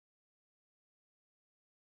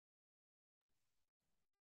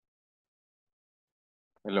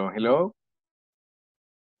Hello, hello.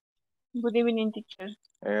 Good evening, teacher.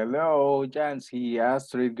 Hello, Jancy,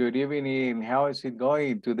 Astrid, good evening. How is it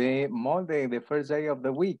going today, Monday, the first day of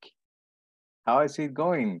the week? How is it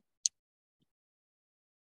going?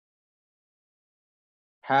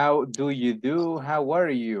 How do you do? How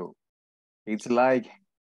are you? It's like,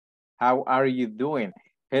 how are you doing?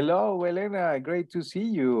 Hello, Elena, great to see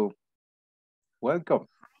you. Welcome.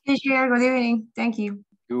 Teacher, good evening. Thank you.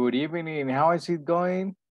 Good evening. How is it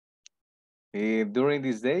going during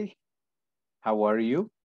this day? How are you?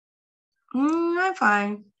 I'm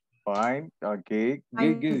fine. Fine. Okay.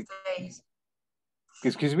 Good, Nice good. days.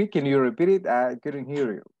 Excuse me, can you repeat it? I couldn't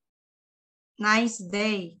hear you. Nice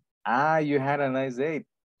day. Ah, you had a nice day.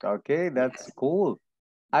 Okay, that's Yes. cool.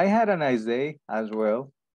 I had a nice day as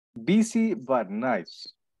well. Busy, but nice.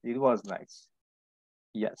 It was nice.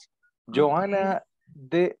 Yes. Okay. Johanna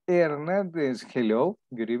de Hernandez, hello.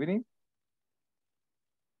 Good evening.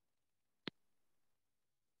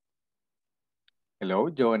 Hello,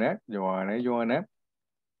 Johanna. Johanna.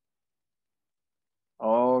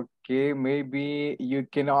 Okay, maybe you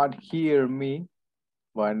cannot hear me,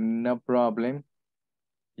 but no problem.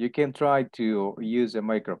 You can try to use a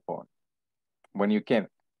microphone when you can.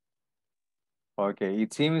 Okay,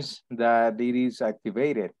 it seems that it is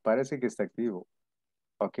activated. Parece que está activo.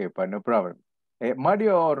 Okay, but no problem.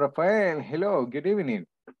 Mario, Rafael, hello, good evening.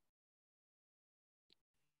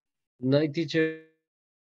 Night teacher.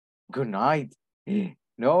 Good night.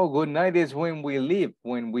 No, good night is when we leave.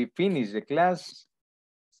 When we finish the class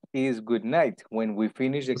is good night. When we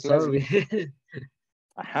finish the class. Sorry.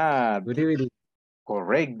 Aha, Good evening.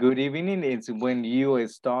 correct. Good evening. It's when you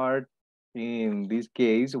start, in this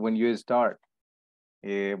case, when you start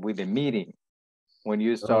with the meeting. When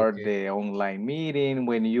you start Okay. the online meeting,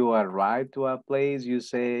 when you arrive to a place, you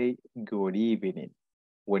say good evening.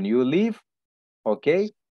 When you leave,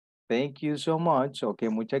 okay, thank you so much. Okay,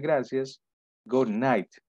 muchas gracias. Good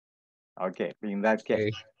night. Okay, in that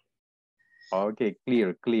case. Okay.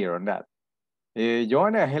 Okay, clear on that.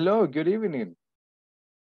 Joanna, hello, good evening.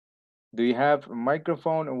 Do you have a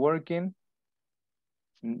microphone working?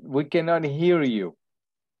 We cannot hear you.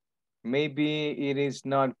 Maybe it is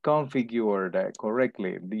not configured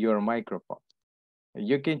correctly, your microphone.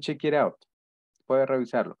 You can check it out. Puede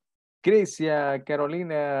revisarlo. Crisia,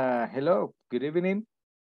 Carolina, hello, good evening.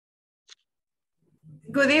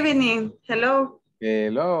 Good evening. Hello.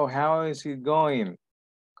 Hello, how is it going?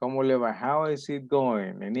 ¿Cómo le va? How is it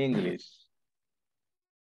going in English?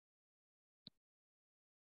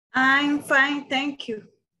 I'm fine, thank you.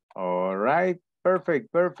 All right, perfect.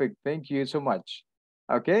 Thank you so much.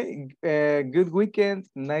 Okay, good weekend,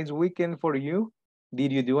 nice weekend for you.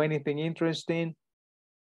 Did you do anything interesting?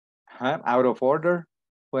 Huh? Out of order?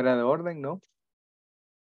 Fuera de orden, no?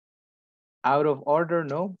 Out of order,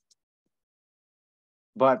 no?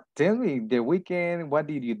 But tell me, the weekend, what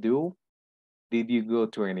did you do? Did you go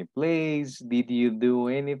to any place? Did you do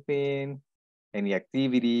anything? Any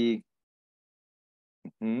activity?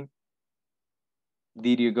 Hmm?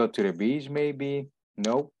 Did you go to the beach maybe?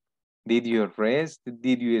 No. Did you rest?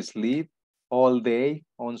 Did you sleep all day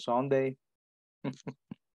on Sunday?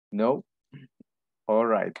 No. All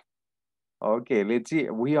right. Okay, let's see.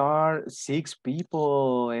 We are 6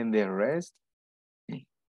 people and the rest.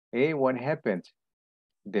 Hey, what happened?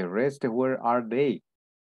 The rest, where are they?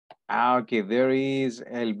 Ah, okay, there is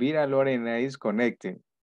Elvira Lorena is connecting.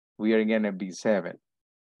 We are gonna be 7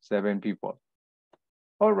 people.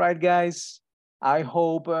 All right, guys. I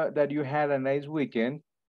hope that you had a nice weekend.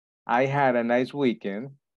 I had a nice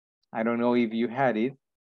weekend. I don't know if you had it,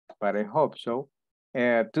 but I hope so.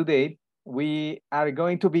 Today, we are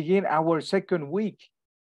going to begin our second week.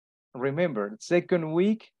 Remember, second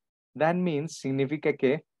week, that means, significa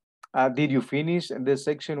que, did you finish the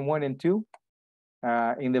section 1 and 2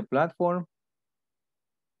 in the platform?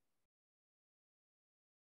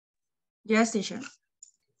 Yes, teacher.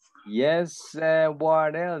 Yes,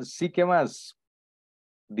 what else? Sí, ¿qué más?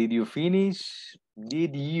 Did you finish?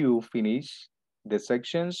 Did you finish the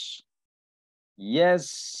sections?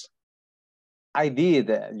 Yes, I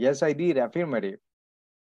did. Yes, I did. Affirmative.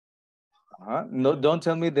 No, don't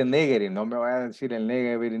tell me the negative. No me vaya a decir el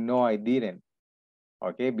negative. No, I didn't.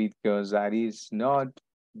 Okay, because that is not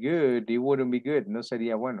good. It wouldn't be good. No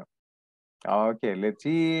sería bueno. Okay, let's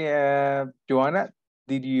see. Joanna,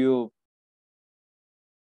 did you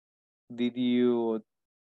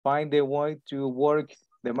find a way to work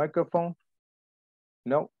the microphone?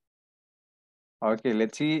 No. Okay,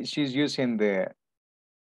 let's see. She's using the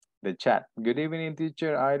chat. Good evening,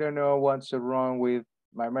 teacher. I don't know what's wrong with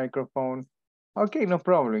my microphone. Okay, no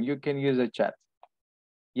problem. You can use the chat.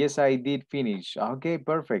 Yes, I did finish. Okay,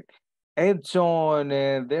 perfect. Edson,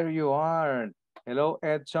 there you are. Hello,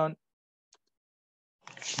 Edson.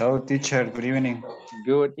 Hello, teacher. Good evening.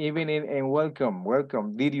 Good evening and welcome.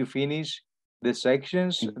 Welcome. Did you finish the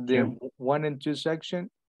sections, Thank the you. 1 and 2 section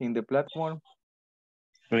in the platform?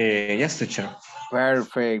 Yes, teacher.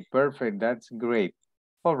 Perfect, perfect. That's great.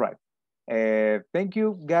 All right. Thank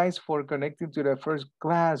you guys for connecting to the first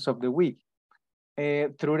class of the week.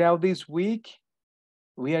 Throughout this week,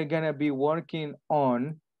 we are gonna be working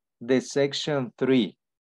on the section 3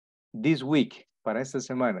 this week, para esta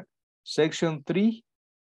semana. Section 3,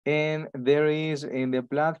 and there is in the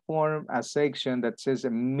platform a section that says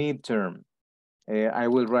midterm. I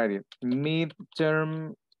will write it,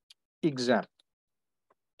 midterm exam.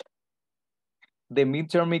 The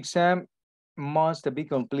midterm exam must be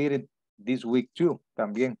completed this week too,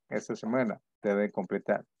 también esta semana debe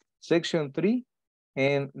completar. Section 3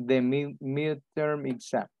 and the midterm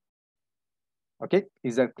exam. Okay,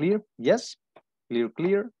 is that clear? Yes?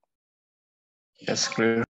 Clear? Yes,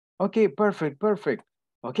 clear. Okay, perfect, perfect.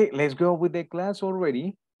 Okay, let's go with the class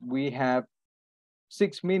already. We have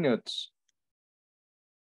 6 minutes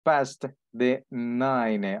past the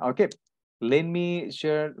 9. Okay, let me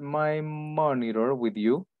share my monitor with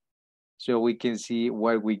you so we can see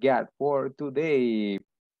what we got for today.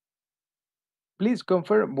 Please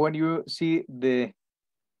confirm when you see the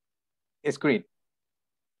screen.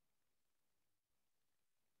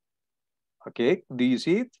 Okay, do you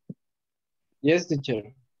see it? Yes, teacher.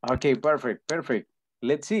 Okay, perfect, perfect.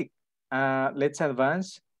 Let's see. Let's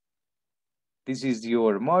advance. This is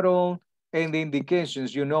your model and the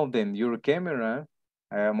indications, you know them. Your camera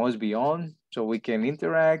must be on so we can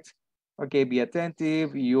interact. Okay, be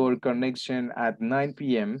attentive. Your connection at 9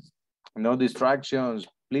 p.m. No distractions.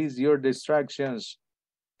 Please, your distractions,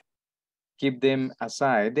 keep them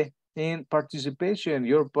aside. And participation,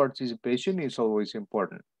 your participation is always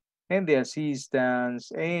important. And the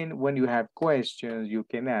assistance, and when you have questions, you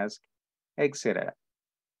can ask, etc.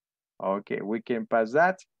 Okay, we can pass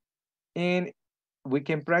that. And we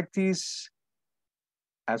can practice,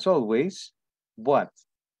 as always, what?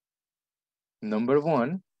 Number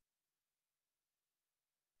 1.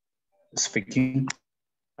 Speaking.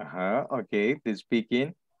 Okay, the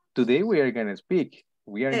speaking. Today we are gonna speak.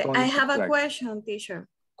 We are going I to have a practice. question, teacher.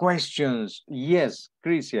 Questions. Yes,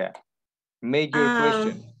 Crisia. Make your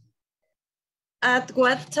question. At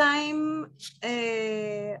what time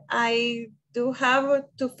I do have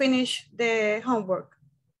to finish the homework?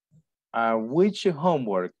 Which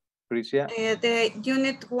homework, Crisia? The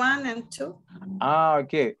unit 1 and 2.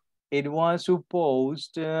 Okay. It was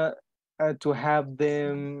supposed to have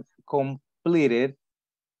them completed,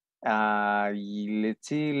 let's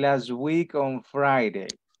see, last week on Friday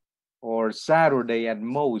or Saturday at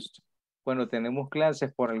most. Bueno, tenemos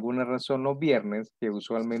clases por alguna razón los viernes, que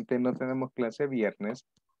usualmente no tenemos clase viernes,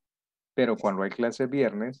 pero cuando hay clase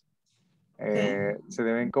viernes, se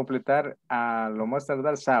deben completar a lo más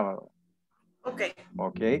tardar sábado.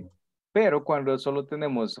 Ok. Pero cuando solo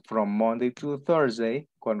tenemos from Monday to Thursday,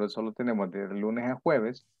 cuando solo tenemos de lunes a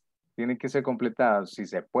jueves, tienen que ser completados si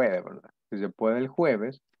se puede, ¿verdad? Si se puede el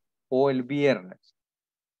jueves o el viernes.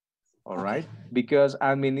 All right, because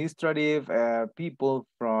administrative people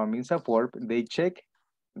from INSAFORP, they check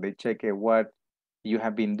what you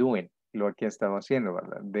have been doing, lo que estaba haciendo,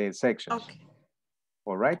 ¿verdad? The sections. Okay.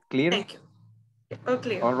 All right, clear? Thank you. Oh,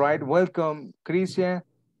 clear. All right, welcome, Crisia,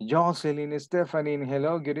 Jocelyn, Stephanie,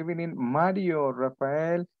 hello, good evening, Mario,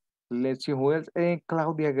 Rafael, let's see who else, and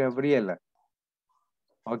Claudia Gabriela.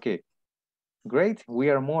 Okay, great, we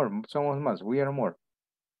are more, somos más, we are more.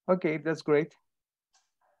 Okay, that's great.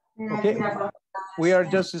 Okay, we are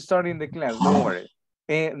just starting the class, don't worry.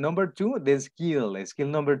 Number 2, the skill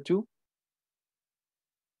number 2.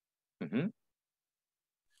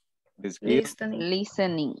 The skill.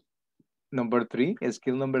 Listening. Number 3,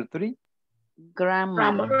 skill number 3.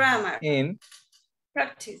 Grammar. And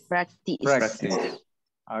practice.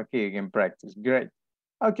 Okay, again, practice, great.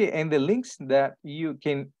 Okay, and the links that you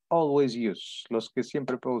can always use, los que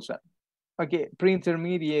siempre puedo usar. Okay,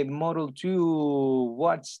 pre-intermediate, model 2,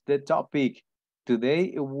 what's the topic? Today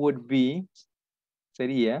it would be,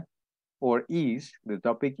 sería, or is, the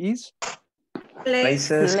topic is?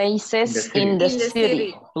 Places in the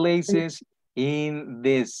city. Places in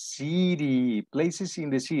the city. Places in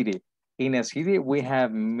the city. In a city, we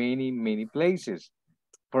have many, many places.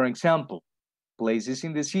 For example, places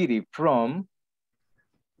in the city from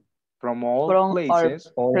all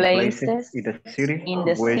places. All places in the city.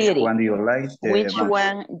 Which one do you like the most? Which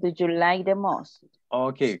one do you like the most?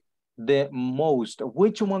 Okay, the most.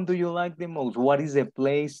 Which one do you like the most? What is the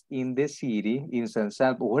place in the city in San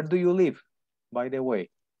Salvador? Where do you live, by the way?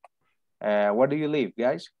 Where do you live,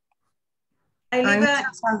 guys? I live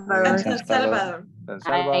in Salvador. San Salvador. San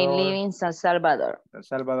Salvador. I live in San Salvador. San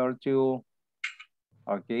Salvador too.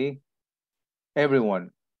 Okay.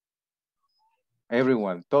 Everyone,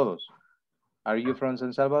 todos. Are you from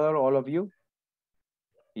San Salvador, all of you?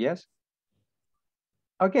 Yes?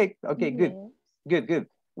 Okay, okay, good. Good, good.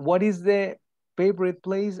 What is the favorite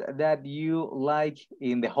place that you like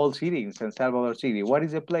in the whole city, in San Salvador City? What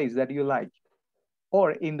is the place that you like?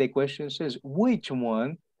 Or in the question says, which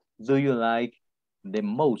one do you like the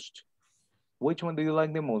most? Which one do you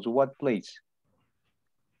like the most? What place?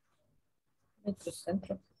 Metro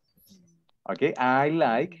Centro. Okay, I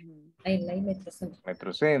like Metro Centro.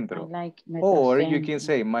 Metro Centro. I like Metro Or Centro. you can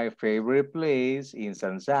say, my favorite place in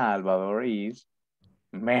San Salvador is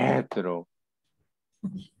Metro.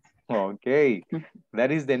 Okay,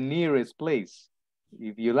 that is the nearest place,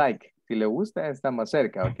 if you like. Si le gusta, está más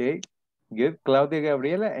cerca, okay? Good. Claudia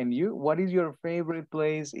Gabriela, and you, what is your favorite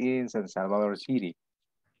place in San Salvador City?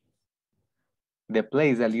 The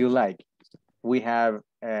place that you like. We have,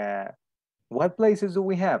 what places do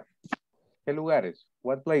we have? ¿Qué lugares?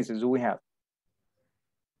 What places do we have?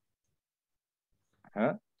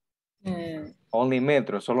 Huh? Only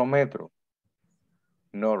Metro, solo Metro.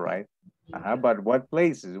 No, right? But what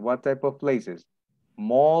places? What type of places?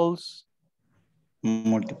 Malls?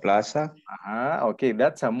 Multiplaza. Okay,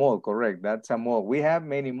 that's a mall, correct. That's a mall. We have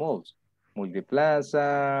many malls.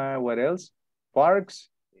 Multiplaza, what else? Parks?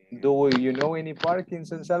 Do you know any park in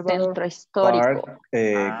San Salvador? Centro histórico.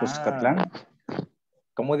 Park, Cuscatlán.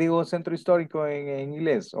 ¿Cómo digo centro histórico en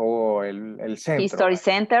inglés? O el centro. History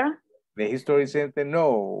Center. The History Center,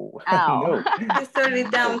 no. Oh. No. History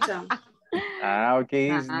downtown.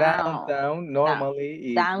 Okay, it's downtown.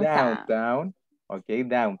 Normally it's downtown. Okay,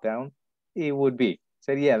 downtown. It would be.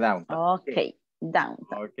 Sería downtown. Okay,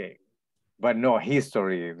 downtown. Okay. But no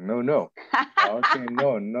history. No. Okay,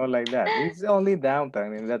 no, not like that. It's only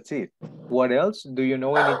downtown and that's it. What else? Do you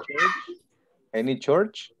know any church? Any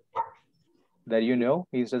church that you know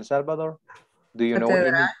in San Salvador? Do you know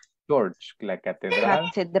any church? La catedral?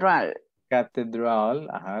 Catedral.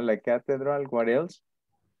 La catedral. What else?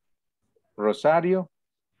 Rosario.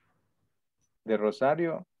 The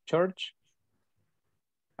Rosario Church.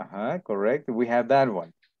 Correct. We have that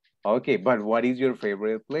one. Okay, but what is your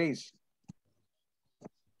favorite place?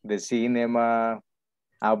 The cinema,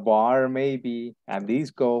 a bar maybe, a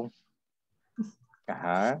disco.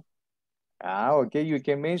 Okay, you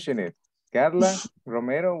can mention it. Carla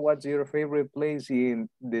Romero, what's your favorite place in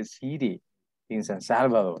the city, in San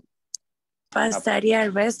Salvador? Pastaria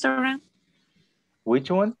restaurant. Which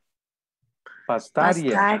one?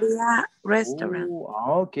 Pastaria. Pastaria restaurant.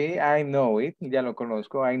 Okay, I know it. Ya lo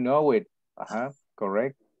conozco. I know it.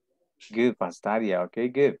 Correct. Good, Pastaria. Okay,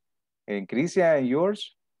 good. And Christian,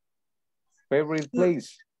 yours? Favorite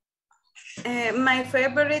place? My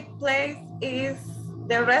favorite place is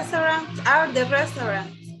the restaurant.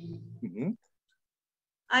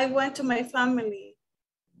 I went to my family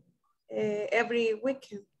every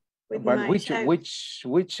weekend. But which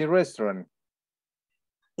restaurant?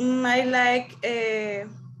 I like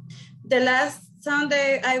the last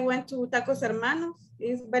Sunday I went to Tacos Hermanos.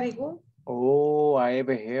 It's very good. Oh, I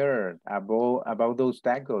ever heard about those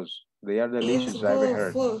tacos. They are delicious. It's I ever good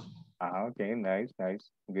heard. food. Okay, nice.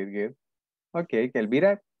 Good. Okay,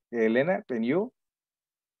 Elvira, Elena, and you?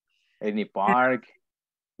 Any park,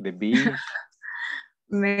 the beach?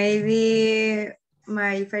 Maybe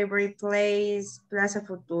my favorite place, Plaza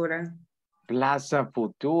Futura. Plaza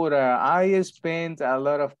Futura. I spent a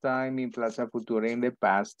lot of time in Plaza Futura in the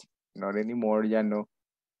past. Not anymore, ya no.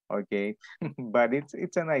 Okay, but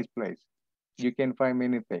it's a nice place. You can find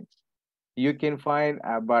many things. You can find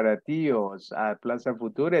baratillos at Plaza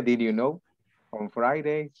Futura. Did you know? On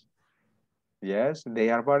Fridays. Yes, they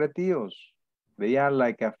are baratillos. They are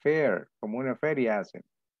like a fair, como una feria hacen.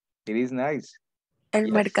 It is nice. El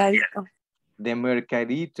mercadito. The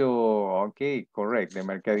mercadito. Okay, correct. The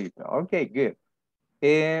mercadito. Okay, good.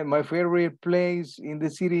 My favorite place in the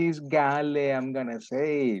city is Gale, I'm gonna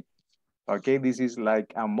say. Okay, this is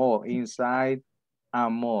like a mall, inside a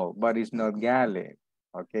mall, but it's not Gale.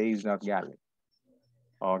 Okay, it's not Gale.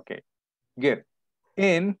 Okay, good.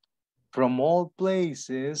 And from all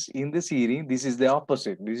places in the city, this is the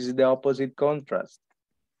opposite. This is the opposite contrast.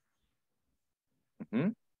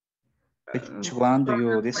 Which one do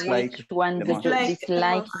you dislike? Which one do you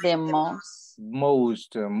dislike the most?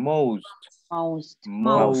 Most.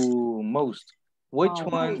 Which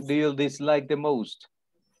one do you dislike the most?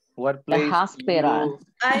 What The place? hospital.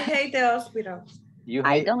 I hate the hospital. You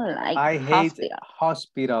I hate, don't like I hate hospital.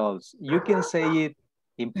 hospitals. You can say it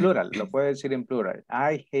in plural. Lo puedes decir en plural.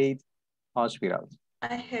 I hate hospitals.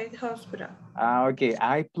 I hate hospital. Okay,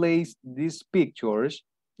 I placed these pictures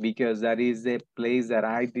because that is the place that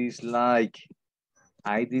I dislike.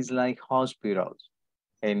 I dislike hospitals.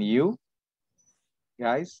 And you,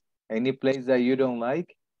 guys, any place that you don't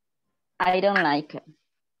like? I don't like it.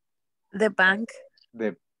 The bank.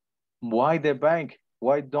 Why the bank?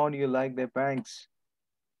 Why don't you like the banks?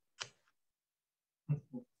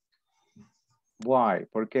 Why?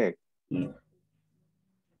 ¿Por qué?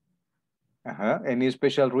 Any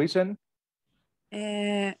special reason?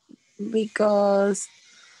 Because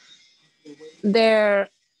there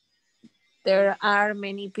are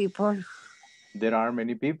many people. There are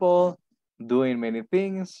many people doing many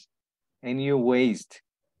things and you waste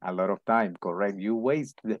a lot of time, correct? You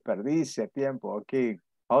waste, desperdicia tiempo, okay.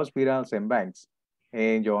 Hospitals and banks.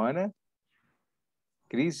 And Joanna?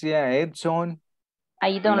 Crisia, Edson?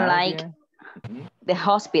 I don't like the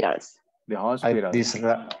hospitals. The hospitals.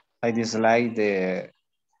 I dislike the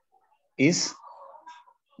is.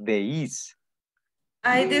 The is.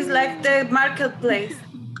 I dislike the marketplace.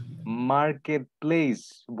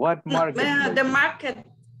 Marketplace. What marketplace? The market.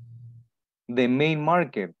 The main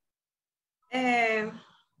market.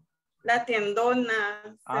 La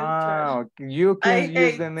tiendona. Okay. You can use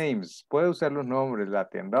hate. the names. Puede usar los nombres, la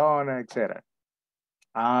tiendona, etc.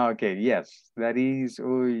 Okay, yes. That is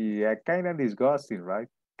kind of disgusting, right?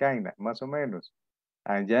 Kind of, más o menos.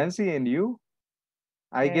 And Jancy, and you?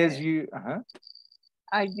 I guess you,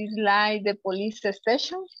 I dislike the police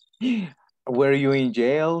station. Were you in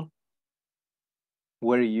jail?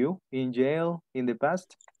 Were you in jail in the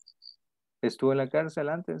past? ¿Estuvo en la cárcel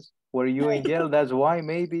antes? Were you in jail? That's why,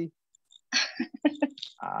 maybe.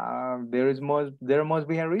 There must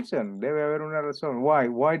be a reason. Debe haber una razón. Why?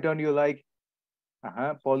 Why don't you like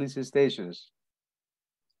police stations?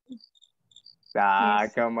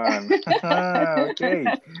 Yes. Come on. Okay.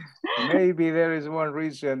 Maybe there is one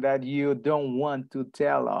reason that you don't want to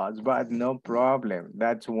tell us, but no problem.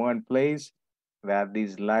 That's one place that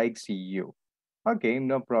dislikes you. Okay,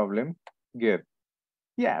 no problem. Good.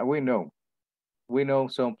 Yeah, we know. We know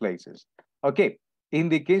some places. Okay,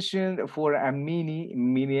 indication for a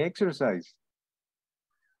mini exercise.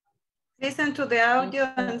 Listen to the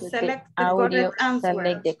audio and select the audio, correct answer.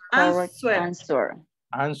 select the correct answer.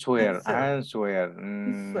 Answer.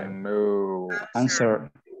 No.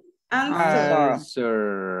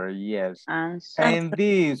 Answer, yes. Answer. And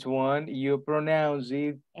this one, you pronounce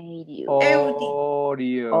it Audio.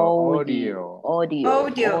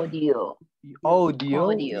 Audio,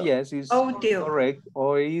 yes, is correct.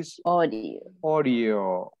 Or is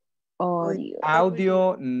audio.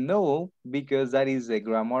 Audio, no, because that is the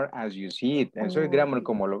grammar as you see it. Eso es grammar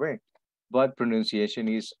como lo ve. But pronunciation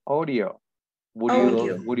is audio.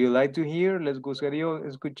 Would you like to hear? ¿Les gustaría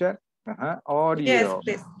escuchar? Audio. Yes,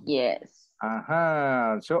 please. Yes.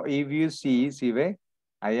 So if you see, ve,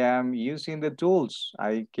 I am using the tools.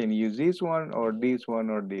 I can use this one or this one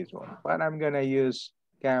or this one. But I'm going to use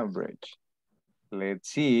Cambridge. Let's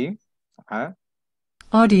see.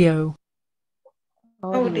 Audio.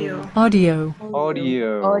 Audio. Audio.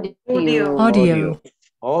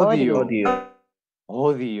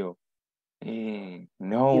 Audio.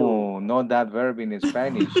 No, not that verb in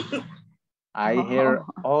Spanish. I hear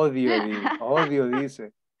audio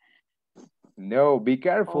dice. No, be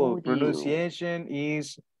careful. Pronunciation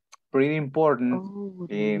is pretty important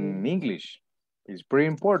in English. It's pretty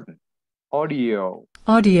important. Audio.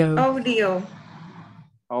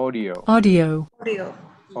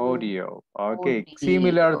 Okay,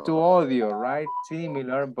 similar to audio, right?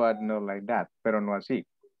 Similar, but not like that. Pero no así.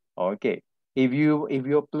 Okay. If you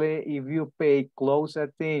pay close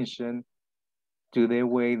attention to the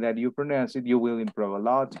way that you pronounce it, you will improve a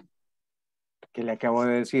lot. ¿Qué le acabo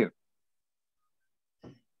de decir?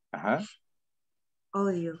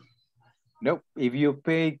 Audio. No, if you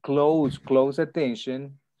pay close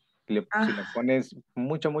attention, si le pones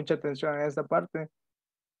mucha atención a esta parte,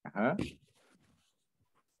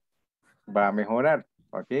 va a mejorar,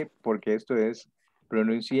 ¿ok? Porque esto es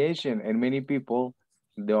pronunciation and many people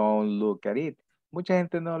don't look at it. Mucha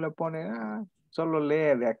gente no le pone, solo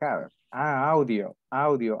lee de acá. Audio,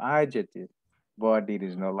 adjective. But it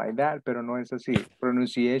is not like that, pero no es así.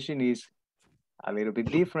 Pronunciation is a little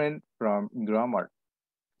bit different from grammar.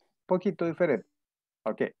 Poquito diferente.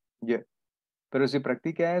 Ok, yeah. Pero si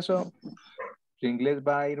practica eso, su inglés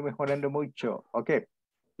va a ir mejorando mucho. Ok,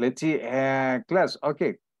 let's see. Class,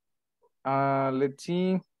 ok. Let's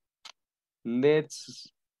see.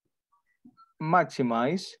 Let's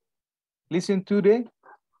maximize Listen to the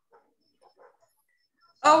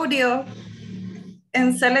audio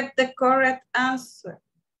and select the correct answer.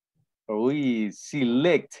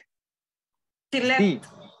 Select. Select. Sí.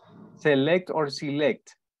 Select or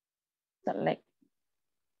select? Select.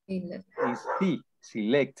 Is sí.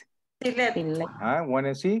 Select. Select.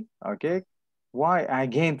 Wanna see? Okay. Why?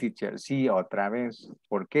 Again, teacher. Sí, otra vez.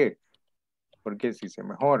 ¿Por qué? Porque si se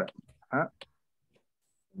mejora.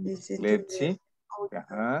 Let's see.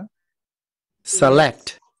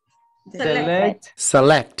 Select. Select.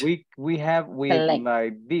 Select. We have with Select.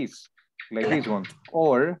 like this one.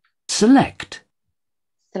 Or Select.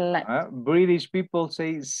 Select. British people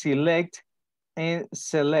say select and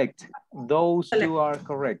select. Those two are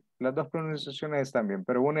correct. Las dos pronunciaciones están bien,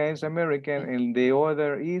 pero una es American and the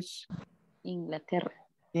other is Inglaterra.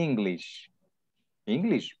 English.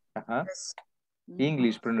 English.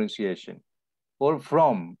 English pronunciation. Or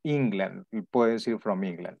from England. Puede decir from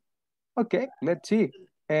England. Okay, let's see.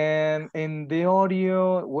 And in the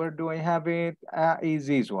audio, where do I have it? Is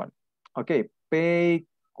this one. Okay, pay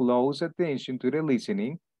close attention to the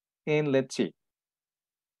listening and let's see.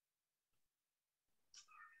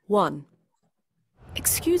 1.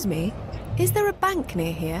 Excuse me, is there a bank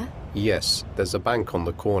near here? Yes, there's a bank on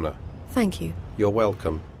the corner. Thank you. You're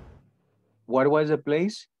welcome. What was the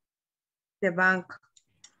place? The bank.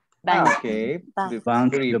 Bank. Okay. The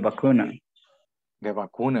bank, the vacuna. The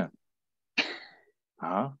vacuna.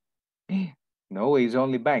 No, it's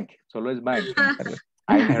only bank. Solo es bank.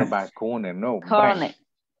 I heard vacuna. No, Corner. bank.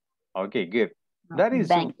 Okay, good. That is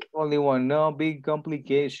Bank. only one. No big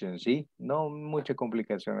complication, see? No mucha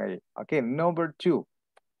complicación ahí. Okay, number 2.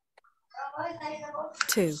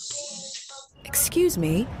 2. Excuse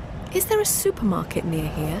me, is there a supermarket near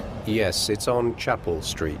here? Yes, it's on Chapel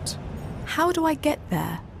Street. How do I get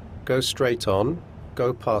there? Go straight on,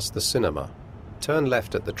 go past the cinema. Turn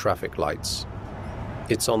left at the traffic lights.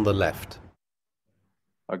 It's on the left.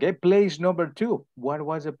 Okay, place number 2. What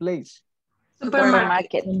was the place?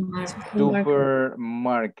 Supermarket.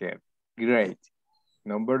 Supermarket. Great.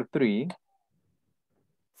 Number 3.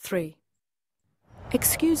 3.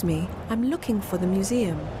 Excuse me, I'm looking for the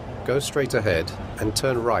museum. Go straight ahead and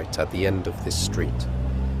turn right at the end of this street.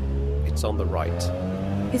 It's on the right.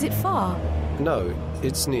 Is it far? No,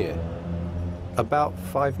 it's near. About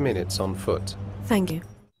 5 minutes on foot. Thank you.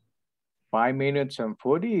 5 minutes and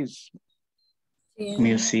 40 is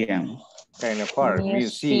Museum. kind of far.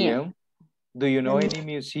 Museum. Do you know any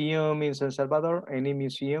museum in San Salvador? Any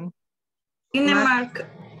museum? Cinemark.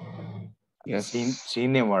 Yes.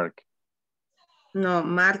 Cinemark. No,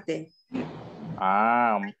 Marte.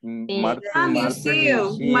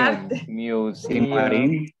 Museum. Marte.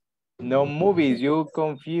 Museum. No movies. You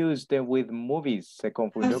confused them with movies. Se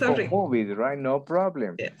confundió con movies, right? No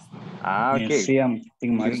problem. Yes. Okay. Museum.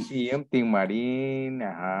 Museum, Tinmarín,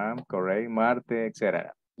 correct, Marte,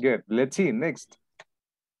 etc. Good. Let's see. Next.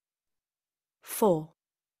 4.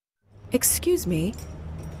 Excuse me,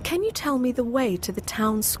 can you tell me the way to the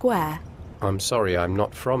town square? I'm sorry, I'm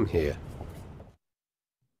not from here.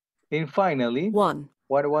 And finally, 1.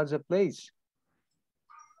 what was the place?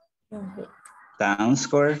 Town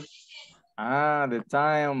square. The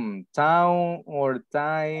town or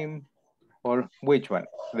time, or which one?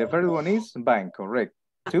 The first one is bank, correct.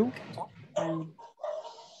 2?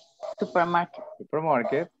 Supermarket.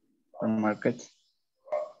 Supermarket.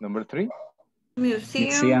 Number 3?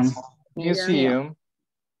 Museum. Museum.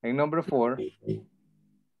 And number 4?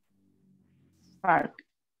 Park.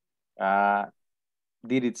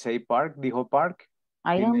 Did it say park? Dijo park?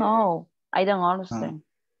 I don't know. I don't understand.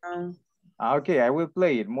 Okay, I will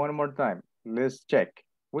play it one more time. Let's check.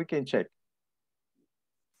 We can check.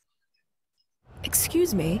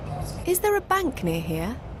 Excuse me, is there a bank near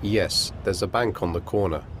here? Yes, there's a bank on the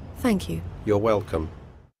corner. Thank you. You're welcome.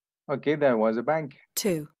 Okay, that was a bank.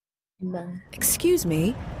 2. Excuse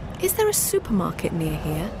me, is there a supermarket near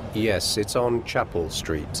here? Yes, it's on Chapel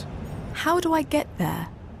Street. How do I get there?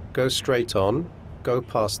 Go straight on, go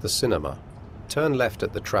past the cinema. Turn left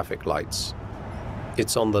at the traffic lights.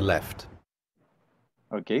 It's on the left.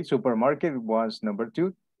 Okay, supermarket was number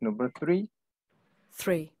 2. Number 3?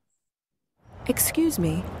 3. Excuse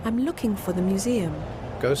me, I'm looking for the museum.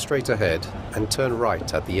 Go straight ahead and turn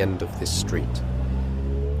right at the end of this street.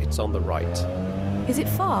 It's on the right. Is it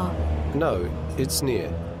far? No, it's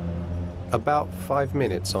near. About 5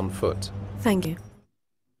 minutes on foot. Thank you.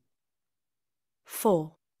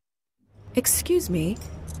 4. Excuse me,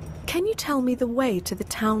 can you tell me the way to the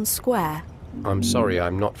town square? I'm sorry,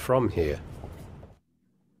 I'm not from here.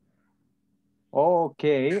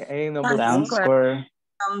 Okay, and number Town 4? square.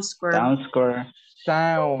 Town square. Town square.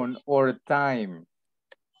 Town or time?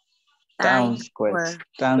 Town Square.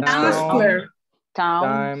 Town Square. Town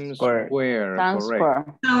Times Square. Square. Town Correct.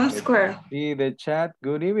 Square. Town Square. See the chat.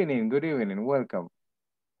 Good evening. Good evening. Welcome.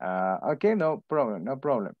 Okay, no problem. No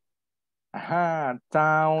problem. Aha,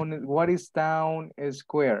 town. What is town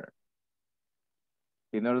square?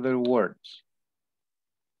 In other words.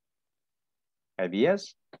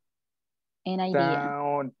 Ideas? An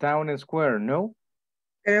idea. Town square, no?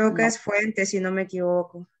 Creo que No. es fuente, si no me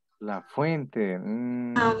equivoco. La fuente.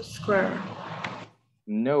 Town Square.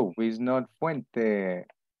 No, it's not fuente.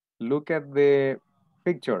 Look at the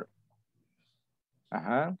picture.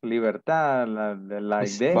 Libertad, like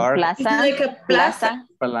It's the park. It's Plaza. like a plaza.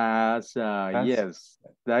 plaza. Plaza. Yes,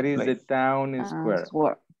 that is the Like- town square.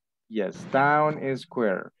 Square. Yes, town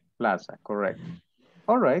square, plaza, correct.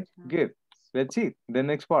 All right, good. Let's see the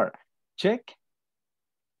next part. Check.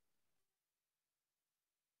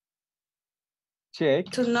 Check.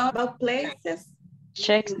 To know about places.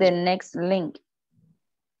 Check the next link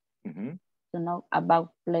Mhm. to know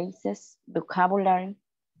about places, vocabulary.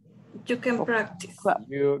 You can practice.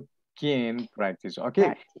 You can practice. Okay,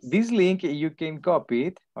 Practice. this link you can copy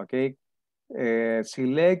it. Okay,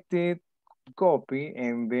 select it, copy,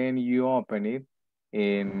 and then you open it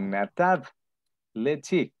in a tab. Let's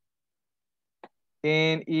see.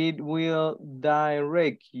 And it will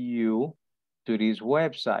direct you to this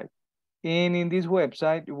website. And in this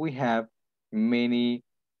website, we have many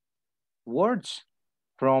words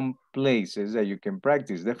from places that you can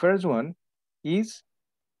practice. The first one is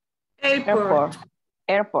Airport.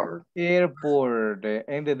 Airport. airport.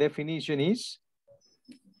 And the definition is?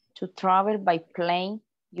 To travel by plane,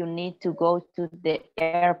 you need to go to the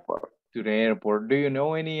airport. To the airport. Do you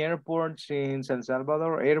know any airports in San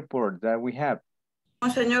Salvador? Airport that we have?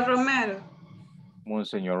 Monseñor Romero.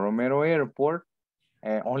 Monseñor Romero Airport.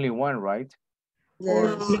 Only one, right?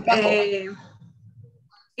 Yes.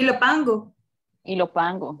 Ilopango.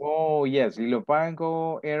 Ilopango. Oh, yes.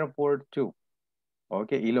 Ilopango Airport too.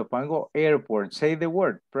 Okay, Ilopango Airport. Say the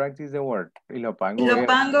word. Practice the word. Ilopango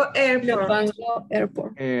Ilopango Airport. Ilopango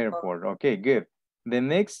Airport. Airport. Okay, good. The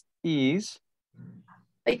next is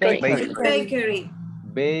Bakery.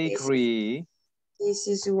 bakery. This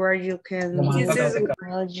is where you can Well, This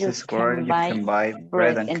is where you can buy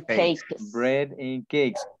bread and cakes. Bread and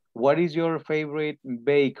cakes. What is your favorite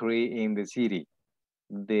bakery in the city?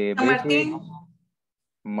 The San bakery. Martín.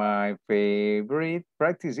 My favorite,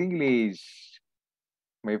 practice English.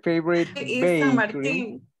 My favorite Is San bakery.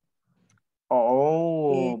 Martín.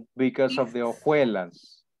 Oh, because of the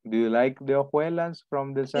hojuelas. Do you like the hojuelas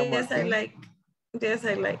from the San Yes, I Martín? like. Yes,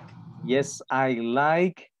 I like. Yes, I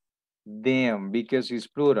like them because it's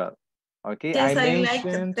plural. Okay, Yes, I like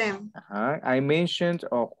mentioned, them. I mentioned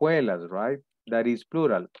hojuelas, right? That is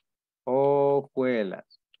plural. Hojuelas.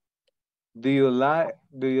 Do you like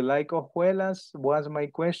hojuelas? Was my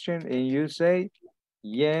question, and you say,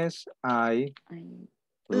 yes, I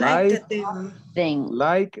like them.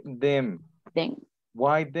 them.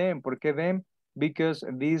 Why them? ¿Por qué them? Because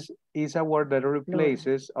this is a word that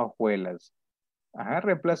replaces hojuelas.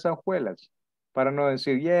 Reemplaza hojuelas. Para no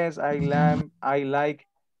decir, yes, I like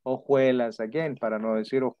hojuelas again. Para no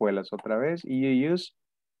decir hojuelas otra vez. Y you use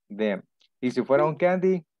them. Y si fuera un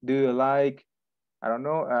candy, do you like, I don't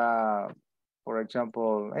know, for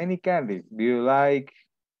example, any candy? Do you like,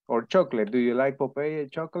 or chocolate? Do you like Popeye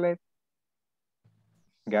chocolate?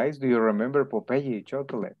 Guys, do you remember Popeye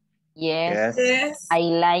chocolate? Yes. Yes. I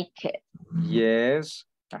like it. Yes.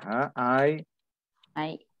 I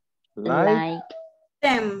like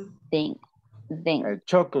them.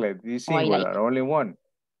 Chocolate is singular, like only one.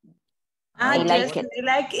 I like it. I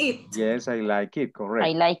like it. Yes, I like it, correct.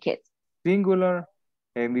 I like it. Singular,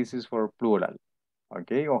 and this is for plural.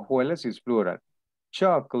 Okay, hojuelas is plural.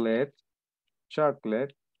 Chocolate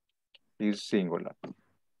is singular.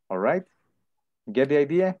 All right? Get the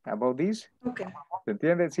idea about this? Okay. ¿Se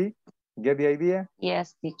entiende? ¿Sí? Get the idea?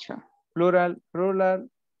 Yes, teacher. Plural,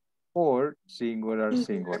 or singular.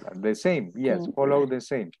 The same, yes, follow the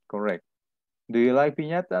same, correct. Do you like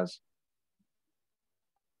piñatas?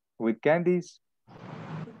 With candies?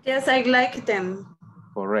 Yes, I like them.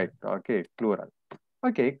 Correct, okay, plural.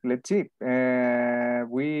 Okay, let's see.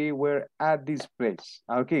 We were at this place.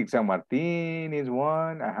 Okay, San Martin is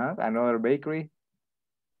one. Another bakery.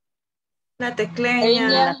 La Tecleña.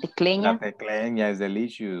 La Tecleña is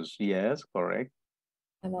delicious. Yes, correct.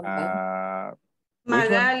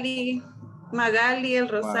 Magali, El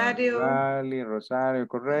Rosario. Magali, Rosario,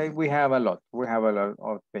 correct. We have a lot. We have a lot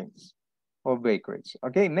of things, of bakeries.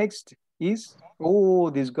 Okay, next is,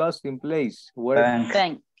 disgusting place. Where?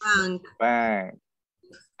 Bank. Bank.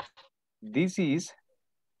 This is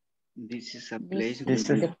This is a This place.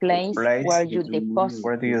 is the place where you deposit,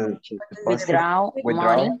 Where do you withdraw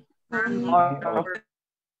money,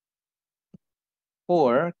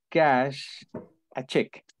 or cash a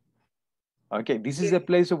check. Okay, this is the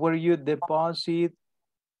place where you deposit,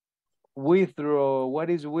 withdraw. What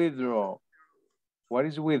is withdraw? What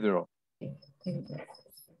is withdraw?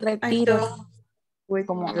 Retiro.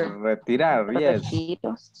 como Retirar, yes.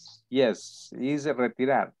 retiros. Yes, is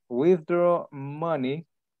retirar. Withdraw money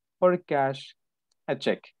or cash a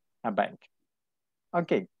check, a bank.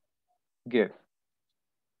 Okay, good.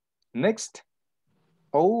 Next.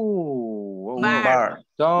 Oh, Bar.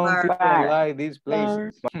 some Bar. people like this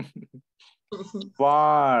place.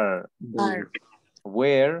 Bar.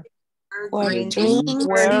 Where Drinks.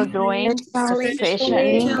 Where drinks,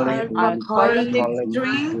 especially alcoholic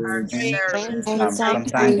Drinks drinks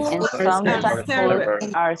sometimes and sometimes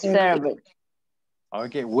food are served.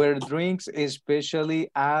 Okay, where drinks,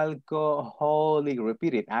 especially alcoholic.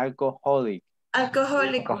 Repeat it, alcoholic.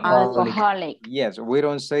 Alcoholic. Yes, we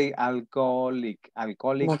don't say alcoholic.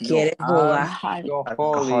 Alcoholic, No no. quiere jugar.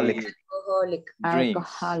 Alcoholic. Drinks.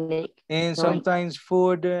 Alcoholic. And sometimes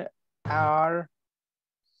food are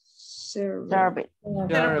Served.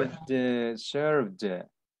 served.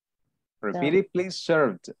 Repeat it, please.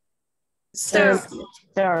 Served. Served.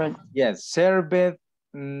 Yes, served.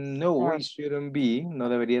 No, it shouldn't be. No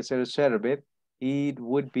debería ser served. It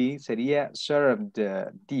would be, sería served.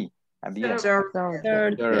 D at the end. Served.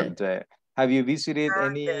 Have you visited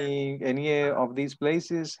any of these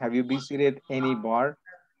places? Have you visited any bar?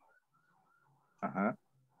 You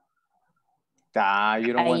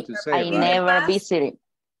don't want to say, I right? never visited.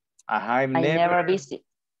 I've never visited.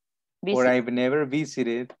 Or I've never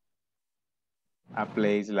visited a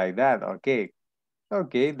place like that. Okay.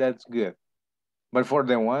 Okay, that's good. But for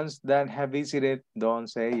the ones that have visited, don't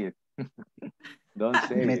say it. Don't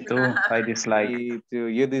say Me it. too. I dislike. Me too.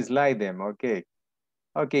 You dislike them. Okay.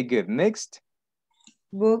 Okay, good. Next.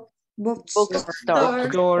 Bookstore.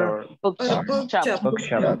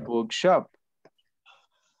 Bookshop.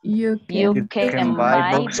 You can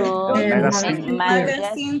buy books and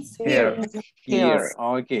magazines here.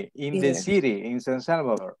 Okay. In the city, in San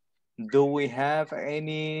Salvador, do we have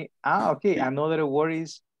any? Okay. Another word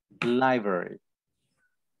is library.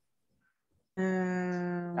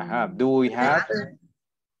 Do we have?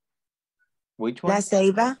 Which one? La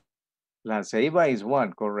Ceiba. La Ceiba is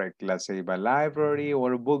one, correct. La Ceiba library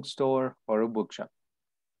or a bookstore or a bookshop.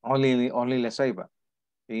 Only La Ceiba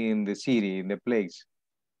in the city, in the place.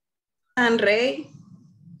 San Rey.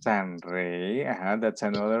 San Rey, that's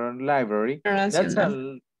another library. That's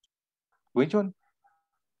which one?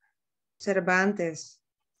 Cervantes.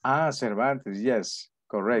 Cervantes, yes,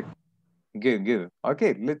 correct. Good, good.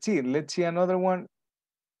 Okay, let's see another one.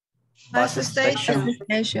 Bus station.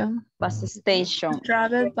 Bus station.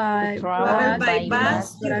 Travel by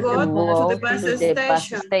bus. You go to the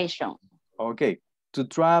bus station. Okay, to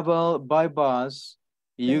travel by bus,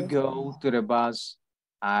 you go to the bus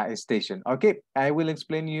station. Okay, I will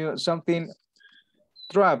explain you something.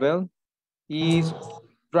 Travel is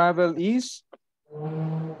by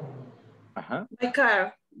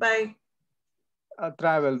car,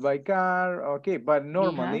 travel by car. Okay, but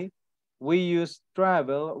normally we use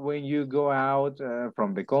travel when you go out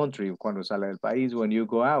from the country. Cuando sale del país, when you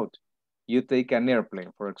go out, you take an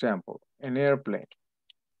airplane, for example, an airplane.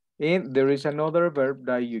 And there is another verb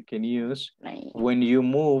that you can use when you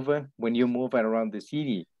move around the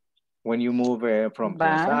city. When you move from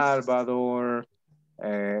San Salvador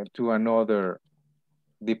to another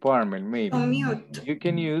department, maybe. Commute. You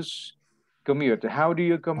can use commute. How do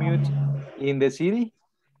you commute in the city?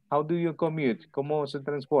 How do you commute? ¿Cómo se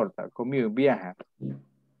transporta? Commute, viaja.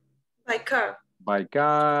 By car. By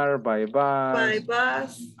car, by bus. By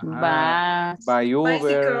bus. By Uber.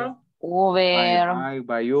 Bicycle.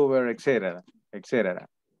 By Uber, etc. etc.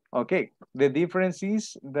 Okay. The difference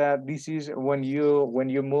is that this is when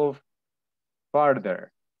you move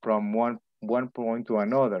farther from one point to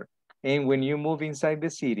another. And when you move inside the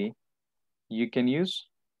city, you can use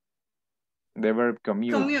the verb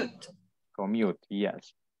commute. Commute,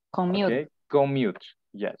 yes. Commute. Okay? Commute,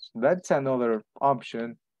 yes. That's another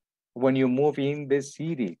option when you move in the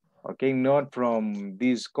city. Okay, not from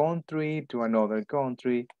this country to another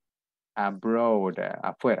country, abroad,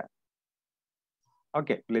 afuera.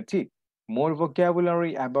 Okay, let's see. More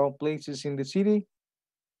vocabulary about places in the city.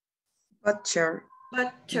 Butcher.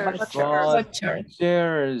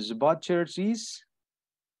 Butchers is?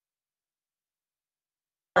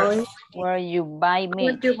 Where you buy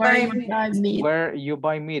meat. Where you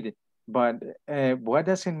buy meat. But what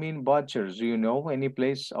does it mean butchers? Do you know any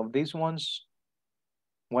place of these ones?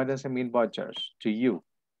 What does it mean butchers to you?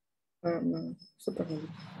 Supermercado.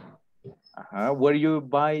 Where you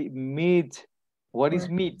buy meat. What is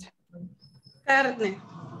meat? Carne.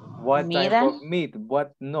 What type Comida. of meat?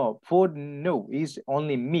 What? No. Food? No. It's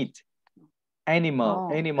only meat. Animal.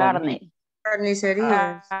 Oh, Animal meat.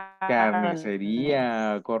 Carnicerías.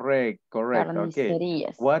 Carnicería. Correct. Correct. Okay.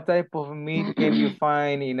 Carnicerías. What type of meat can you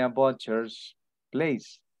find in a butcher's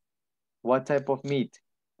place? What type of meat?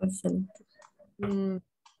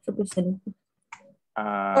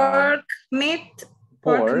 Pork meat.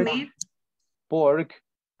 Pork. Meat. Pork.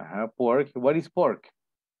 Pork. What is pork?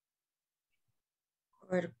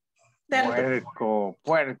 Puerco.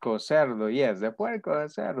 Puerco. Cerdo. Yes. The puerco.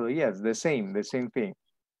 Cerdo. Yes. The same thing.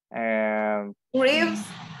 Ribs.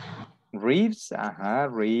 Ribs.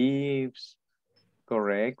 Ribs.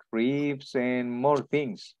 Correct. Ribs and more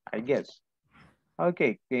things, I guess.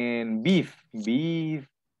 Okay. And beef. Beef.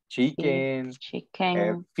 Chicken.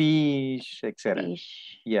 Chicken. Fish, etc.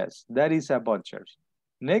 Fish. Yes, that is a butcher.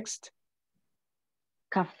 Next.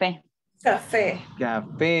 Café. Cafe.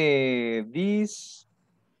 Cafe. This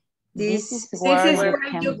is where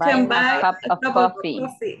you can buy a cup of coffee.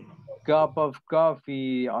 Cup of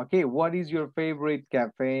coffee. Okay, what is your favorite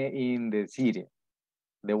cafe in the city?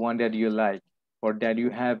 The one that you like or that you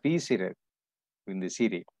have visited in the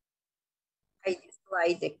city? I just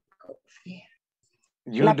like the coffee.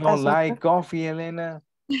 You don't like coffee, Elena?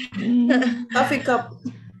 Coffee cup.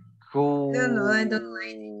 No, I don't like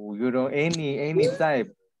it. You don't any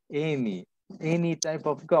type, any type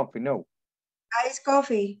of coffee, no. Iced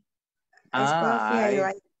coffee. Iced coffee, I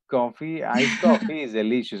like. Coffee, iced coffee is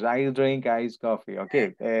delicious. I drink iced coffee.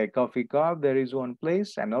 Okay, coffee cup, there is one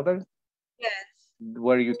place, another? Yes.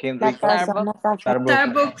 Where you can drink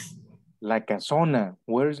Starbucks. La Casona.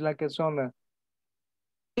 Where is La Casona?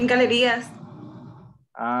 En galerías.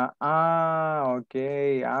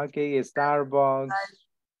 Okay, Starbucks.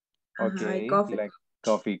 Okay, coffee. like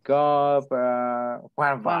coffee cup,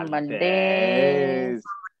 Juan Valdez.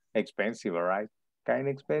 Expensive, right? Kind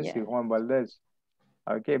of expensive, yeah. Juan Valdez.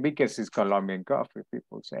 Okay, because it's Colombian coffee,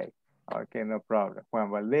 people say. Okay, no problem.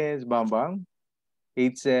 Juan Valdez, Bam Bam.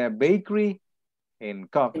 It's a bakery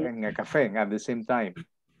and coffee and a cafe at the same time.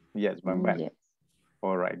 Yes, Bam Bam. Yes.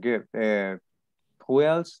 All right, good. Who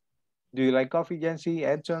else? Do you like coffee, Jancy,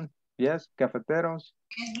 Edson? Yes, cafeteros?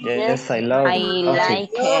 Yes, I love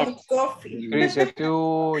coffee. Chrissy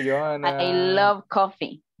too, Joanna. I love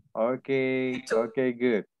coffee. Okay, okay,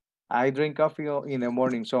 good. I drink coffee in the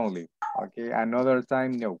mornings only. Okay, another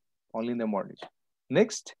time, no. Only in the mornings.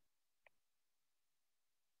 Next.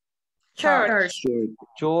 Church.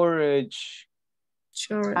 Church.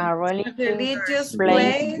 A religious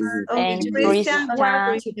place and Christian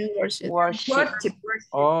worship.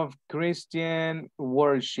 Of Christian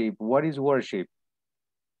worship. What is worship?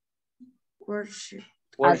 Worship.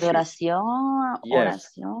 Adoración.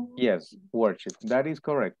 Yes. Oración. Yes, worship. That is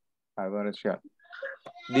correct. Adoración.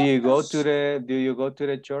 Do you go to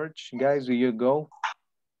the church, guys? Do you go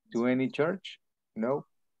to any church? No?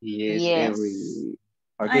 Yes.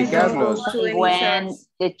 Okay, Carlos. When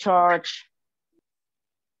the church.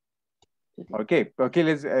 Okay,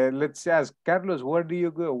 let's ask Carlos, where do you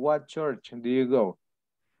go? What church do you go?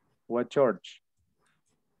 What church?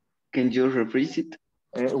 Can you repeat it?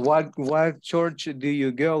 What church do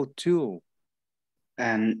you go to?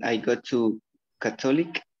 I go to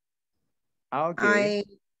Catholic. Okay. I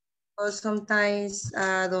go sometimes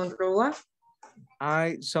Don Rua.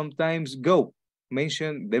 I sometimes go.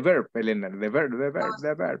 Mention the verb, Elena. The verb.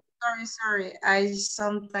 Sorry. I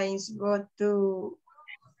sometimes go to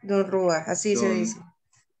Don Rua. Así se dice.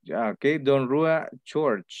 Okay, Don Rua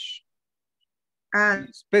Church.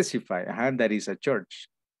 Specify, that is a church.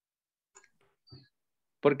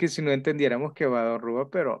 Porque si no entendiéramos que va a Don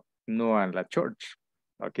Rua, pero no a la church.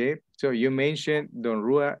 Okay, so you mentioned Don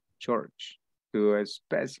Rua Church to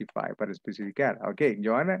specify, para especificar. Okay,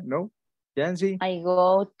 Joanna, no? Jancy? I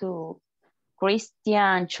go to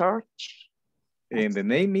Christian church. And the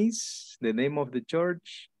name is, the name of the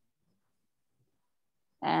church?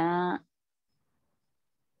 Casa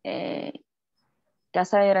de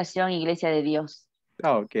Oración, Iglesia de Dios.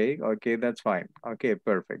 Okay, that's fine. Okay,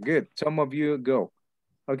 perfect, good. Some of you go.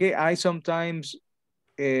 Okay, I sometimes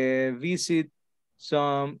visit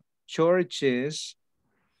some churches,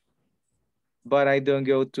 but I don't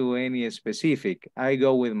go to any specific. I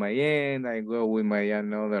go with my aunt, I go with my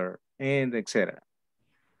another aunt, etc.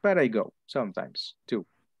 But I go sometimes too.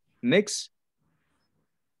 Next.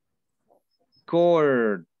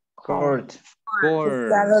 Court.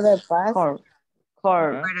 Juzgado de paz.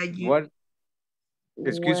 What?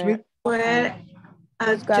 Excuse me? Where a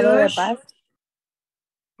Juzgado de judge paz.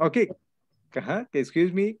 Okay.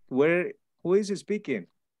 Excuse me. Who is speaking?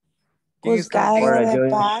 ¿Quién está? Juzgado de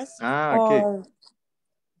paz Okay. o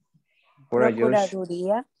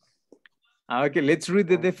procuraduría. Okay, let's read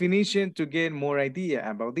the definition to get more idea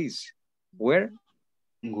about this. Where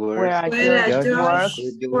Where a Where a judge judge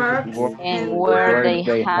works works and where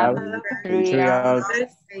they have trials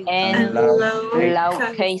and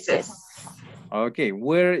law cases. Okay,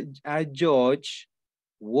 where a judge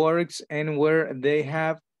works and where they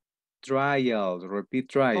have trials. Repeat,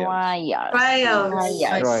 trials.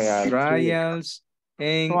 Trials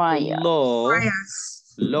and law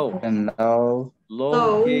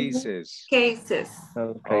cases.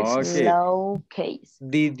 Okay. Law case.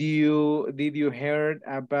 Did you heard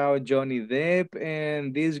about Johnny Depp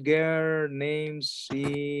and this girl names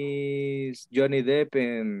is Johnny Depp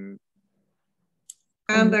and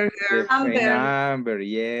Amber,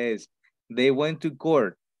 yes. They went to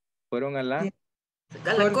court. Fueron a la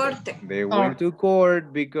corte. They went to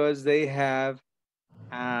court because they have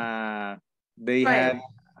a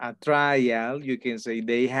trial. You can say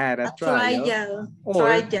they had a trial.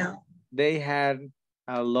 Or they had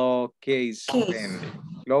a law case.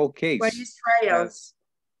 Law case. What is trials?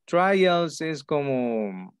 Trials es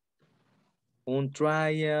como un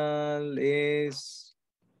trial es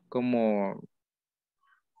como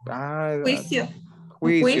juicio,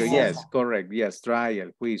 yes, correct. Yes, trial,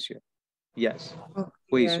 juicio. Yes,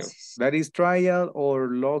 juicio. Yes. That is trial or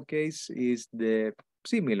law case is the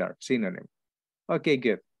similar synonym. Okay,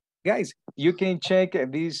 good. Guys, you can check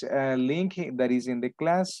this link that is in the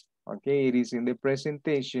class. Okay, it is in the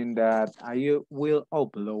presentation that I will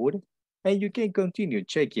upload. And you can continue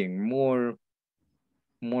checking more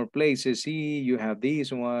places. See, you have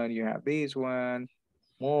this one, you have this one,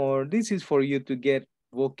 more. This is for you to get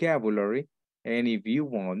vocabulary. And if you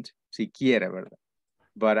want, si quiere, ¿verdad?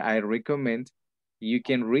 But I recommend you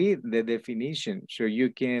can read the definition so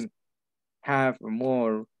you can have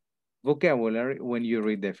more vocabulary when you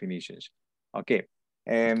read definitions. Okay,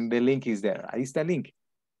 and the link is there. Ahí está el link.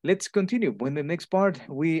 Let's continue. When the next part,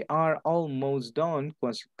 we are almost done.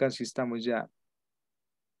 Casi estamos ya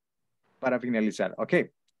para finalizar.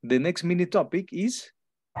 Okay, the next mini topic is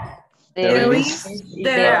There is,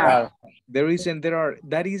 there are. There is and there are.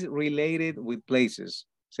 That is related with places.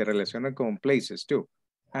 Se relaciona con places too.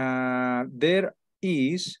 There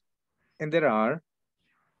is and there are.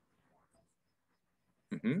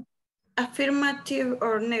 Affirmative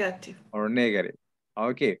or negative? Or negative.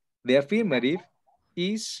 Okay. The affirmative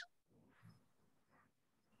is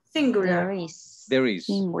singular. There is. There is.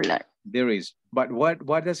 Singular. There is. But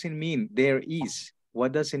what does it mean? There is.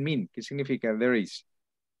 What does it mean? ¿Qué significa there is?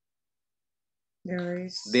 There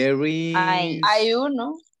is. There is. Hay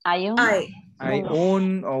uno. Hay uno. Hay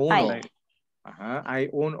un o uno. Hay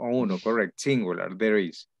un o uno. Correct. Singular. There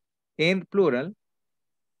is. And plural.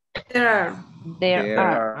 There are. There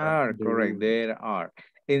are. Correct. There are.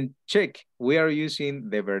 And check. We are using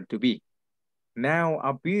the verb to be. Now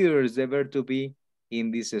appears the verb to be in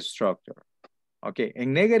this structure. Okay.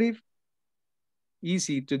 And negative.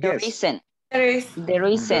 Easy to guess. There isn't. There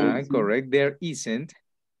isn't. Correct. There isn't.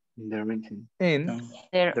 There isn't. And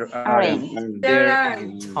there aren't. There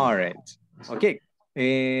aren't. Okay.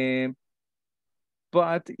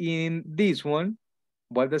 But in this one,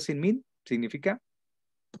 what does it mean? Significa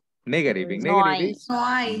negative. In negative is? No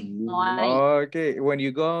hay. No hay. Okay. When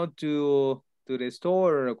you go to the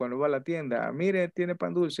store, cuando va a la tienda, mire, tiene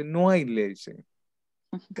pan dulce. No hay, le dicen.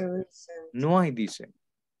 There isn't. No hay, dicen.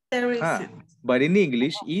 There isn't. But in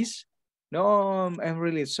English is, no, I'm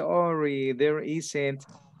really sorry. There isn't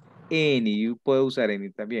any. You puede usar any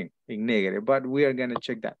también in negative, but we are going to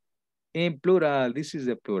check that. In plural, this is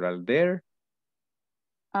the plural. There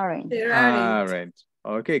aren't. There aren't.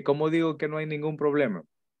 Okay, ¿cómo digo que no hay ningún problema?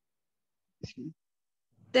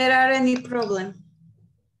 There are any problem.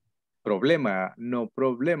 Problema, no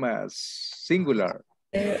problemas, singular.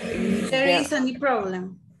 There is any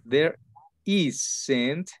problem. There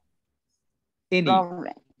isn't any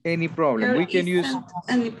Problem. any problem. There We can use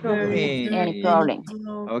any problem. Any problem.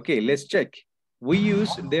 Okay, let's check. We use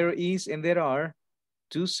there is and there are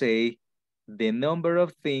to say the number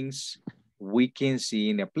of things we can see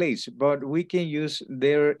in a place, but we can use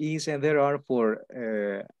there is and there are for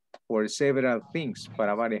several things,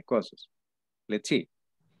 para varias cosas. Let's see.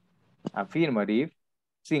 Affirmative,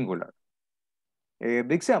 singular.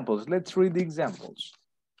 The examples, let's read the examples.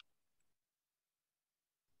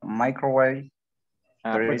 Microwave.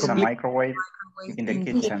 There is a microwave in the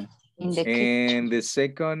kitchen. In the kitchen. And the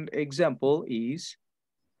second example is?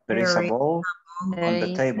 There is a ball There on the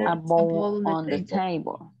is table. a bowl on the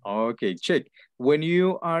table. Okay, check. When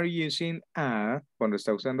you are using a, cuando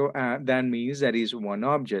está usando a, that means that is one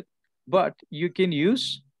object. But you can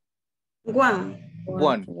use One.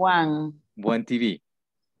 one TV.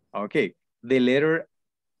 Okay, the letter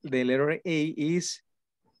A is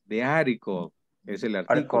the article. Es el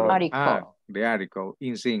artículo. Article. The article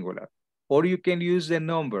in singular. Or you can use the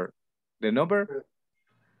number. The number?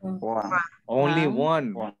 One. Only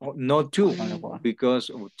one, not two. Only one. Because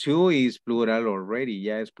two is plural already.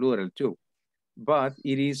 Ya es plural two. But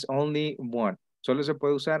it is only one. Solo se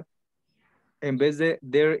puede usar, en vez de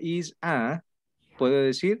there is a, puedo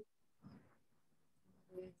decir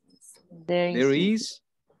there is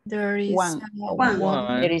one. There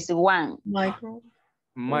is one.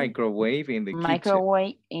 Microwave in the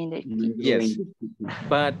Microwave in the kitchen. Yes,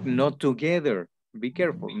 but not together. Be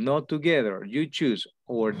careful, not together. You choose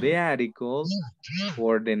or the article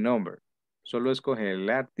or the number. Solo escoge el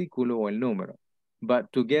artículo o el número.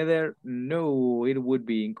 But together, no, it would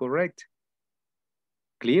be incorrect.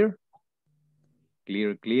 Clear?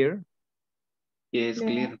 Clear? Yes,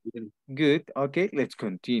 clear. Good. Okay, let's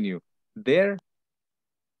continue. There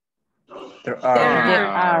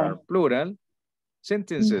are plural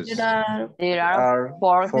sentences. There are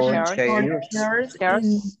four chairs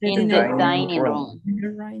in the dining room.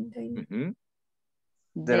 Mhm.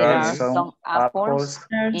 There are some apples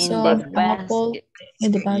in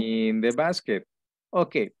the basket.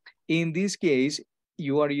 Okay, in this case,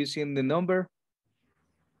 you are using the number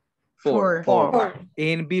four.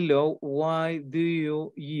 And below, why do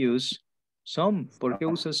you use some? ¿Por qué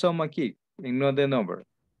usa some aquí y no the number?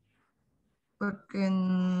 Porque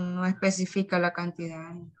no especifica la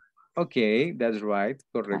cantidad. Okay, that's right,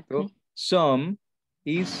 correcto. Okay. Some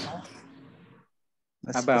is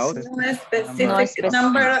about No specific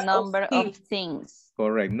number of things.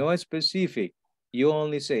 correct, no specific. You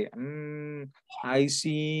only say, I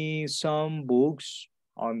see some books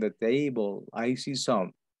on the table. I see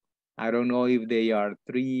some. I don't know if they are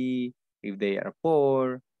 3, if they are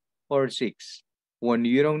 4, or 6. When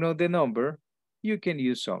you don't know the number, you can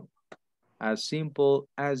use some. As simple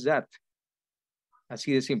as that.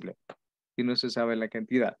 Así de simple. Si no se sabe la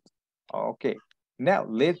cantidad. Okay. Now,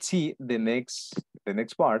 let's see the next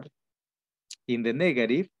part. In the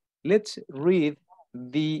negative, let's read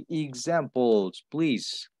the examples,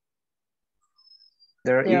 please.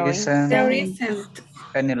 There isn't any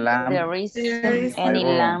lamp. There isn't any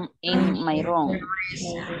lamp in my room.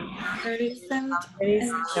 There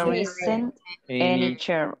isn't any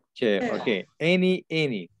chair. Okay.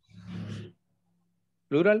 Any.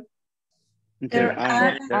 Plural? There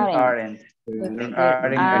aren't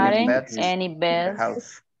any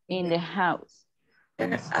beds in the house.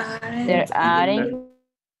 There aren't.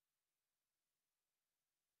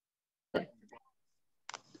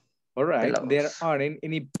 All right, Pillows. there aren't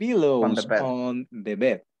any pillows on the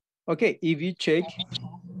bed. Okay, if you check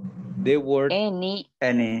the word Any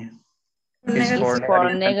is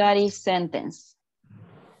for negative sentence.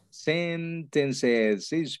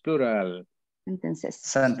 sentences is plural.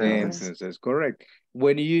 Sentences. Correct.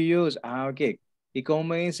 When you use, okay. ¿Y cómo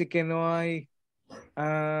me dice que no hay,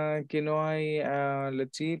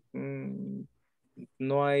 let's see,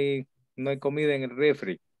 no hay comida en el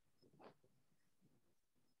refri?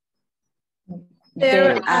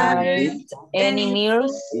 There aren't any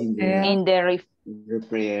meals in the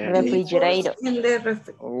refrigerator.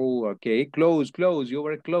 Oh, okay. Close. You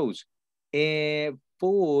were close.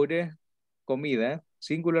 Food, comida,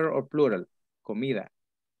 singular or plural? Comida.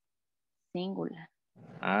 Singular.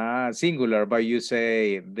 Singular, but you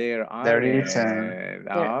say there aren't.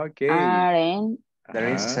 Okay.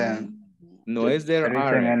 There isn't. No es there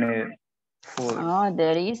aren't. Any food. Oh,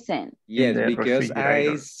 there isn't. Yes, because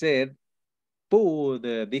I said food,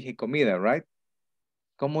 dije comida, right?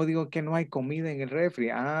 ¿Cómo digo que no hay comida en el refri?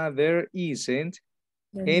 There isn't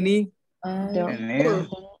any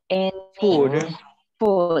food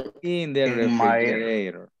in the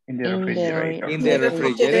refrigerator. In the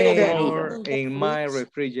refrigerator. In my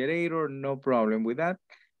refrigerator, no problem with that.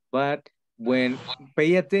 But when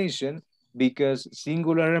pay attention, because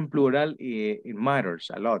singular and plural, it matters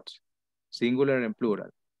a lot. Singular and plural.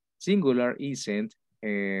 Singular isn't,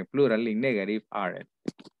 plural in negative aren't.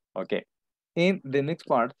 Okay. And the next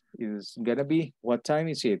part is gonna be, what time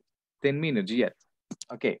is it? 10 minutes yet.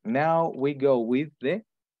 Okay, now we go with the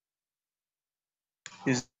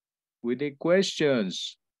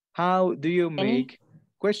questions. How do you make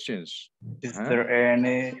questions? Is there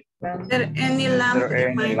any lamp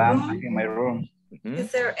in my room? Mm-hmm.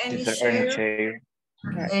 Is there any chair?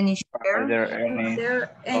 Any chair? Are there any?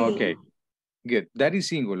 Okay. Good. That is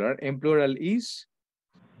singular. And plural is?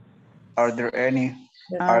 Are there any?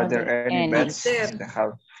 Are there any beds in the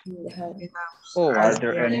house? Oh, Are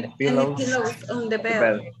there any Any pillows pillows on the in the bed?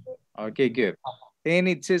 bed? okay, good. And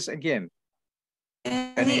it says again.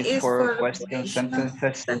 Any Any is for for question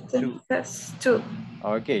sentences too. sentences too.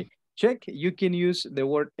 Okay, check. You can use the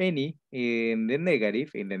word any in the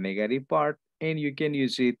negative part, and you can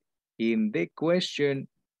use it in the question,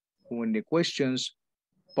 when the questions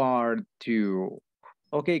part two.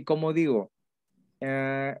 Ok, como digo,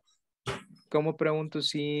 ¿cómo pregunto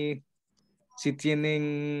si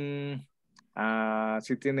tienen,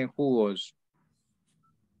 si tienen jugos?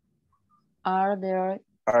 Are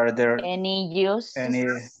there any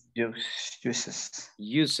uses?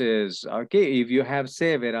 Uses. Okay, if you have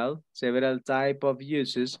several type of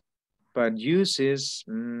uses, but uses,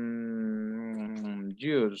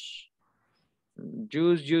 use,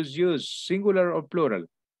 singular or plural?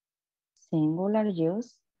 singular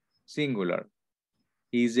use? Singular.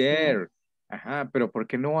 Is there? Ajá, pero ¿por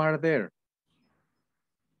qué no are there?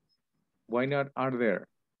 Why not are there?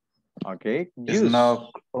 Okay, It's use.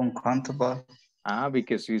 not uncountable.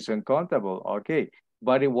 Because it's uncountable. Okay,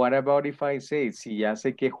 but what about if I say, si ya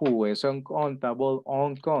sé que jugo es uncountable.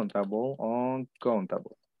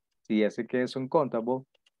 Si ya sé que es uncountable,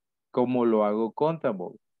 ¿cómo lo hago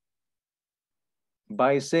countable?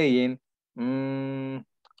 By saying,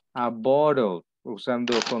 a bottle,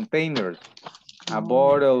 usando containers. A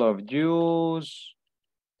bottle of juice.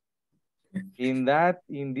 In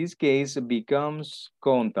this case, becomes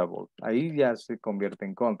countable. Ahí ya se convierte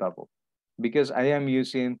en countable. Because I am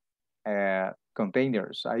using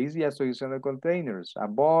containers. Ahí ya estoy usando containers. A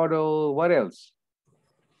bottle, what else?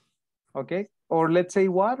 Okay, or let's say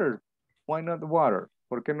water. Why not water?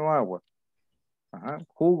 ¿Por qué no agua?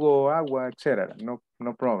 Jugo, agua, etc. No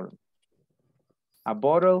problem. A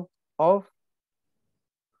bottle of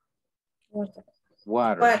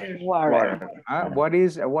water. What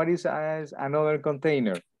is as another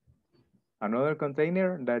container? Another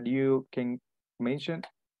container that you can mention?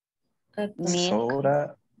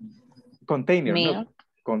 Soda. Container, Milk. no.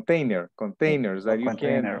 Containers that you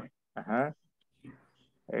can.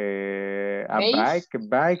 A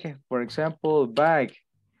bag, for example, bag.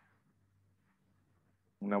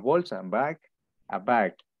 Una bolsa, bag, a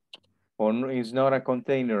bag. Or no, it's not a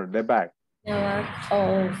container, the bag. A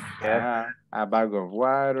bag of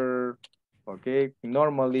water. Okay,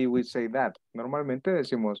 normally we say that. Normalmente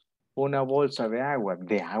decimos una bolsa de agua,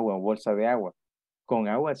 bolsa de agua. Con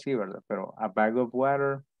agua sí, ¿verdad? Pero a bag of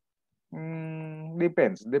water,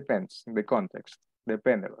 depends, the context,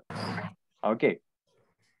 depende. Okay.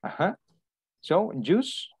 So,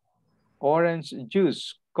 juice, orange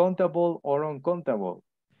juice, countable or uncountable?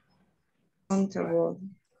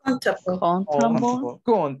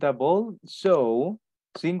 Countable. So,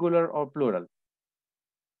 singular or plural?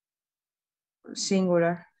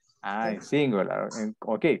 Singular. Singular.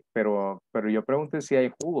 Ok, pero yo pregunté si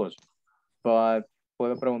hay jugos. But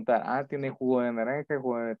puedo preguntar, ¿tiene jugo de naranja,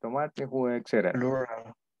 jugo de tomate, jugo de etcétera?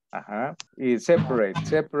 Plural. Y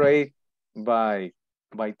separate by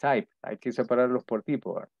type. Hay que separarlos por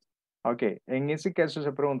tipo. Ok, en ese caso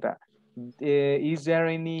se pregunta, is there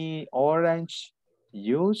any orange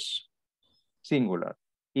juice? Singular.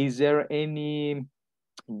 Is there any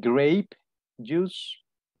grape juice?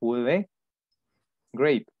 Jugo de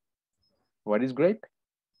grape. What is grape?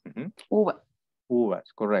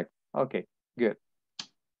 Uvas, correct. Okay, good.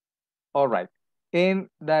 All right. And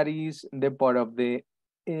that is the part of the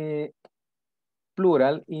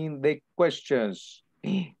plural in the questions.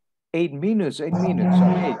 8 minutes. Okay,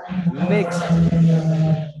 next.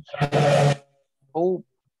 Oh,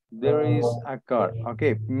 there is a car.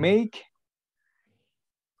 Okay, make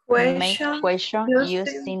question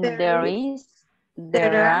using there is,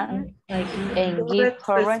 there are, and give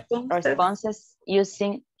correct responses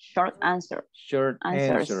using short answers.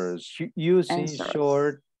 Using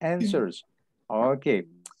short answers. Okay,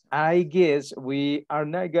 I guess we are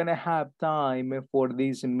not gonna have time for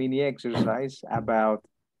this mini exercise about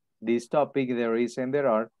this topic, there is and there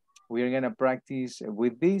are. We are gonna practice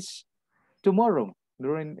with this tomorrow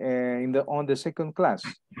during on the second class.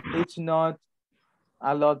 It's not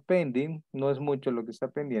a lot pending, no es mucho lo que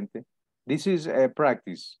está pendiente. This is a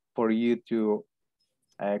practice for you to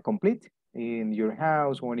complete in your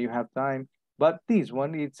house when you have time. But this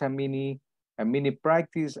one, it's a mini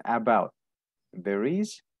practice about there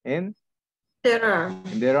is and there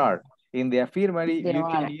are. In the affirmative,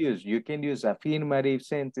 you can use affirmative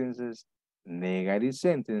sentences, negative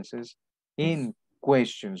sentences in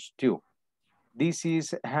questions too. This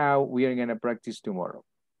is how we are gonna practice tomorrow.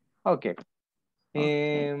 Okay.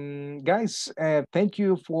 And guys, thank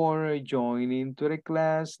you for joining to the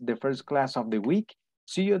class, the first class of the week.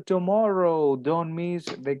 See you tomorrow. Don't miss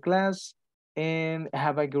the class and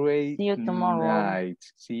have a great night.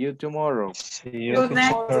 See you tomorrow. Good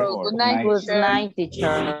night. Good night. Good night,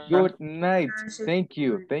 teacher. Good night. Thank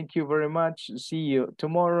you. Thank you very much. See you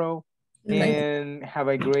tomorrow and have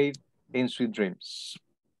a great and sweet dreams.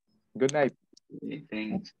 Good night.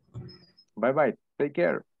 Thanks. Bye-bye. Take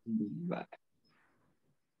care. Bye.